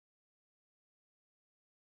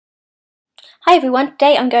Hi everyone,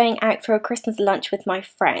 today I'm going out for a Christmas lunch with my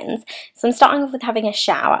friends. So I'm starting off with having a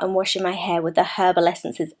shower and washing my hair with the Herbal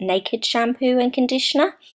Essences Naked Shampoo and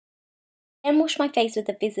Conditioner. Then wash my face with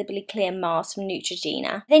the Visibly Clear Mask from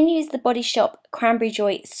Neutrogena. Then use the Body Shop Cranberry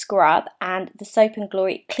Joy Scrub and the Soap &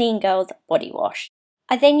 Glory Clean Girls Body Wash.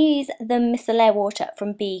 I then use the Micellar water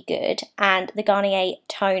from Be Good and the Garnier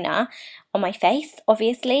toner on my face,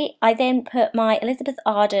 obviously. I then put my Elizabeth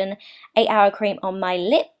Arden 8-hour cream on my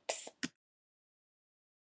lips.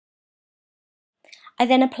 I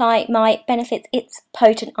then apply my Benefits It's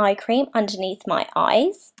Potent Eye Cream underneath my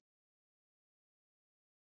eyes.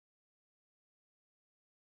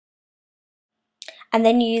 And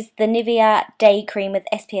then use the Nivea Day Cream with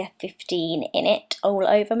SPF 15 in it all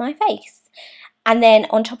over my face. And then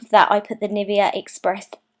on top of that I put the Nivea Express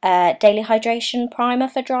Daily Hydration Primer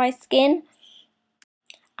for dry skin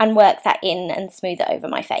and work that in and smooth it over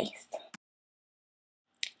my face.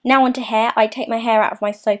 Now onto hair. I take my hair out of my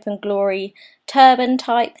Soap & Glory turban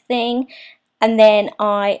type thing and then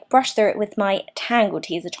I brush through it with my Tangle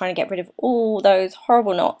Teaser, trying to get rid of all those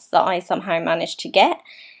horrible knots that I somehow managed to get.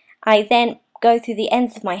 I then go through the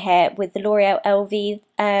ends of my hair with the L'Oreal Elvive,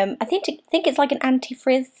 I think it's like an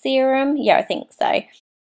Anti-Frizz serum, yeah I think so.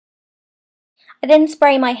 I then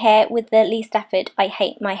spray my hair with the Lee Staford I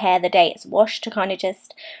Hate My Hair the Day It's Washed to kind of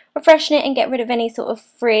just refreshen it and get rid of any sort of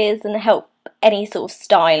frizz and help any sort of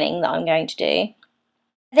styling that I'm going to do.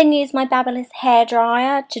 I then use my Babyliss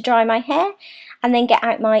Hairdryer to dry my hair and then get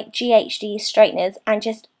out my GHD Straighteners and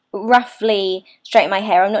just roughly straighten my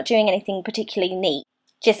hair. I'm not doing anything particularly neat,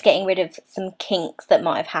 just getting rid of some kinks that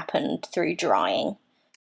might have happened through drying.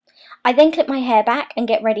 I then clip my hair back and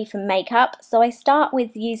get ready for makeup, so I start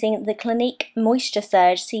with using the Clinique Moisture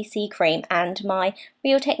Surge CC Cream and my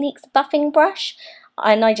Real Techniques buffing brush,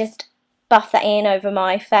 and I just buff that in over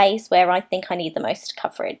my face where I think I need the most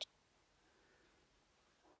coverage.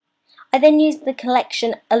 I then use the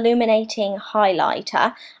Collection Illuminating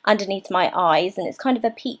Highlighter underneath my eyes, and it's kind of a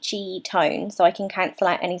peachy tone so I can cancel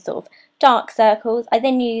out any sort of dark circles. I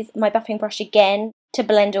then use my buffing brush again to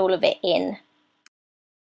blend all of it in.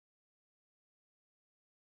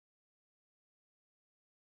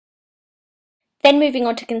 Then moving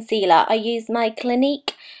on to concealer, I use my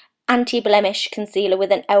Clinique Anti-Blemish Concealer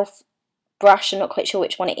with an e.l.f. brush, I'm not quite sure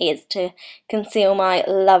which one it is, to conceal my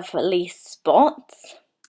lovely spots.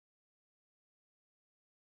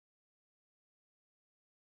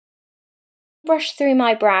 Brush through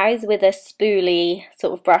my brows with a spoolie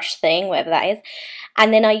sort of brush thing, whatever that is,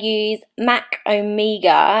 and then I use MAC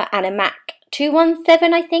Omega and a MAC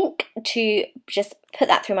 217 I think to just put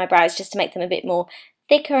that through my brows just to make them a bit more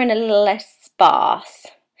thicker and a little less sparse.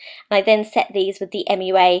 And I then set these with the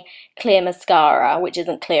MUA Clear Mascara, which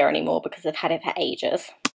isn't clear anymore because I've had it for ages.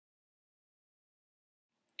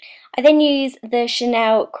 I then use the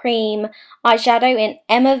Chanel Cream eyeshadow in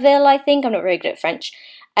Emmaville, I think, I'm not very good at French,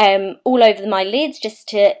 all over my lids just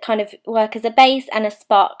to kind of work as a base and a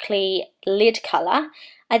sparkly lid colour.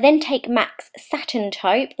 I then take MAC's Satin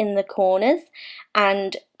Taupe in the corners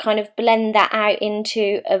and kind of blend that out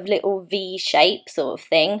into a little V shape sort of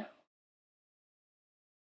thing.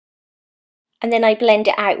 And then I blend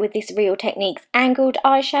it out with this Real Techniques angled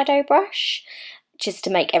eyeshadow brush just to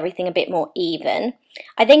make everything a bit more even.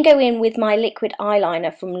 I then go in with my liquid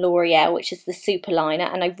eyeliner from L'Oreal, which is the Super Liner,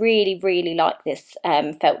 and I really like this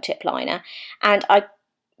felt tip liner. And I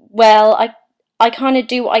kind of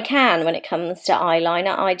do what I can when it comes to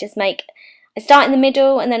eyeliner. I start in the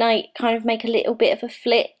middle and then I kind of make a little bit of a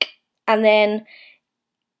flick, and then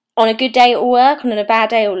on a good day it will work, on a bad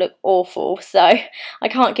day it will look awful. So I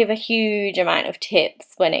can't give a huge amount of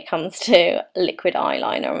tips when it comes to liquid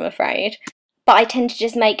eyeliner, I'm afraid. But I tend to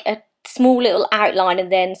just make a small little outline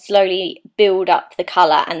and then slowly build up the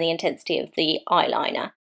colour and the intensity of the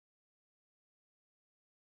eyeliner.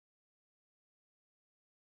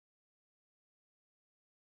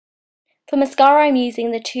 For mascara, I'm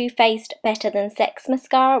using the Too Faced Better Than Sex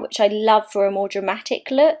mascara, which I love for a more dramatic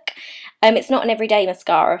look. It's not an everyday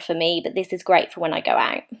mascara for me, but this is great for when I go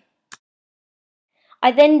out.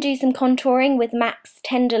 I then do some contouring with MAC's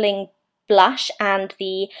Tenderling blush and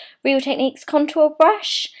the Real Techniques contour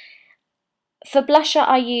brush. For blusher,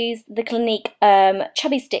 I use the Clinique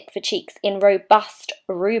Chubby Stick for Cheeks in Robust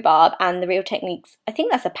Rhubarb and the Real Techniques, I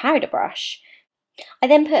think that's a powder brush. I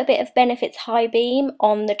then put a bit of Benefits High Beam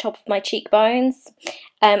on the top of my cheekbones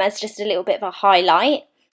as just a little bit of a highlight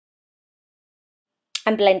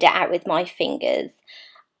and blend it out with my fingers.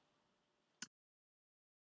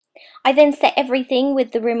 I then set everything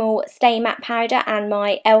with the Rimmel Stay Matte Powder and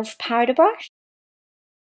my e.l.f. powder brush.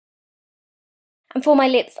 And for my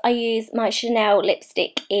lips, I use my Chanel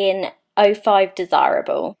lipstick in 05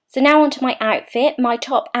 Desirable. So now onto my outfit. My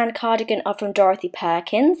top and cardigan are from Dorothy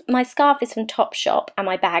Perkins, my scarf is from Topshop, and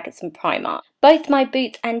my bag is from Primark. Both my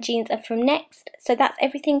boots and jeans are from Next. So that's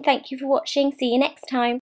everything. Thank you for watching. See you next time.